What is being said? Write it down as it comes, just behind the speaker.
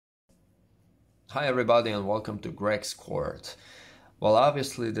Hi everybody and welcome to Greg's Court. Well,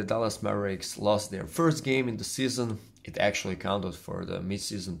 obviously the Dallas Mavericks lost their first game in the season. It actually counted for the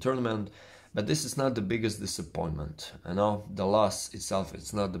mid-season tournament, but this is not the biggest disappointment. I know the loss itself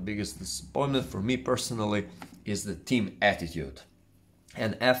is not the biggest disappointment. For me personally, is the team attitude.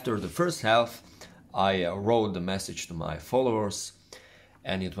 And after the first half, I wrote the message to my followers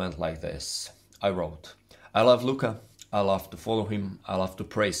and it went like this. I wrote, I love Luka, I love to follow him, I love to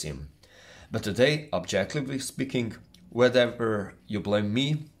praise him. But today, objectively speaking, whether you blame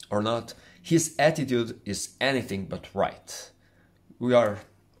me or not, his attitude is anything but right.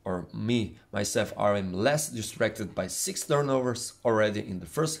 Myself, I am less distracted by 6 turnovers already in the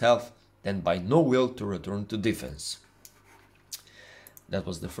first half than by no will to return to defense. That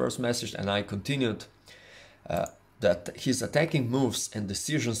was the first message, and I continued that his attacking moves and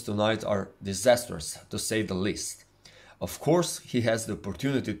decisions tonight are disastrous, to say the least. Of course, he has the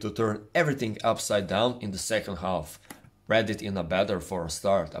opportunity to turn everything upside down in the second half. Read it in a better for a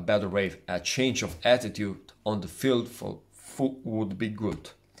start, a better way, a change of attitude on the field would be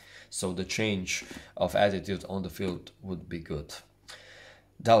good. So the change of attitude on the field would be good.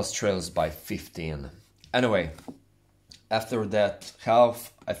 Dallas trails by 15. Anyway, after that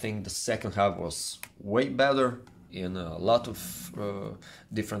half, I think the second half was way better in a lot of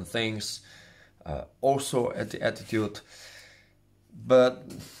different things. Also at the attitude, but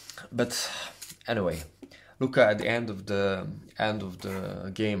anyway, Luka at the end of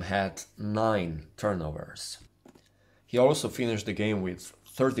the game had 9 turnovers. He also finished the game with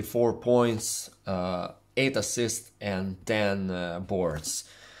 34 points, 8 assists and 10 boards.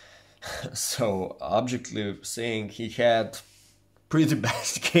 So objectively saying, he had pretty bad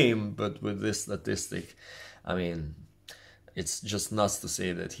game, but with this statistic, I mean, it's just nuts to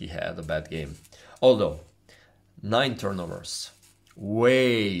say that he had a bad game. Although, 9 turnovers,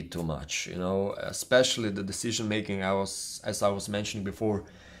 way too much, especially the decision making, as I was mentioning before,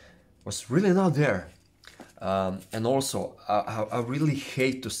 was really not there. And also, I really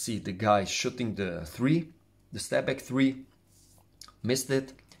hate to see the guy shooting the step back 3, missed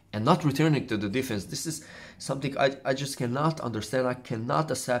it, and not returning to the defense. This is something I just cannot understand, I cannot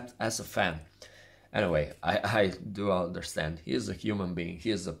accept as a fan. Anyway, I do understand. He is a human being. He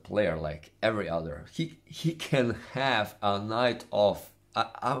is a player like every other. He can have a night off.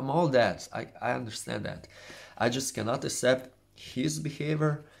 I'm all that. I understand that. I just cannot accept his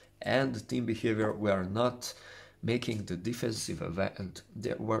behavior and the team behavior. We are not making the defensive event.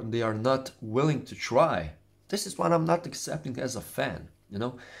 They are not willing to try. This is what I'm not accepting as a fan.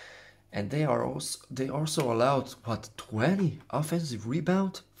 And they also allowed 20 offensive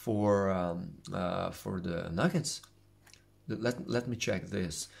rebound for the Nuggets. Let me check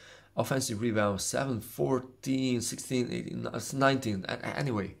this. Offensive rebound 7, 14, 16, 18, 19.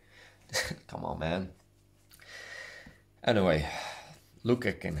 Anyway, come on, man. Anyway,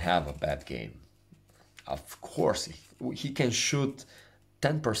 Luka can have a bad game. Of course, he can shoot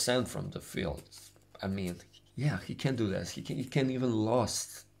 10% from the field. I mean, yeah, he can do that. He can even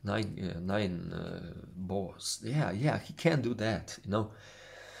lost 9 balls. Yeah, he can do that,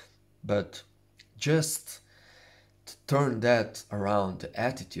 But just to turn that around, the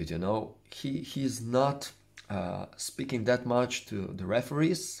attitude, he's not speaking that much to the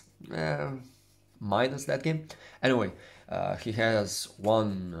referees, minus that game. Anyway, he has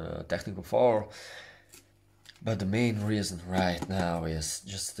 1 technical foul, but the main reason right now is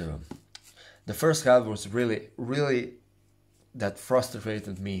just the first half was really that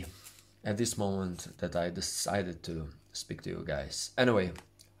frustrated me at this moment that I decided to speak to you guys. Anyway,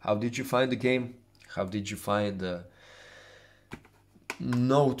 how did you find the game? How did you find the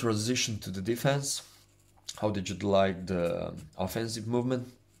no transition to the defense? How did you like the offensive movement?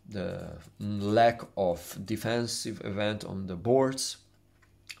 The lack of defensive event on the boards?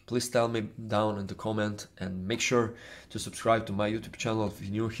 Please tell me down in the comment, and make sure to subscribe to my YouTube channel if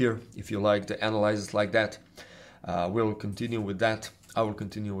you're new here, if you like the analysis like that. We'll continue with that. I will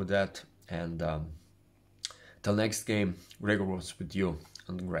continue with that. And till next game, Gregor was with you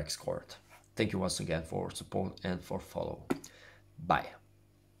on Greg's Court. Thank you once again for support and for follow. Bye.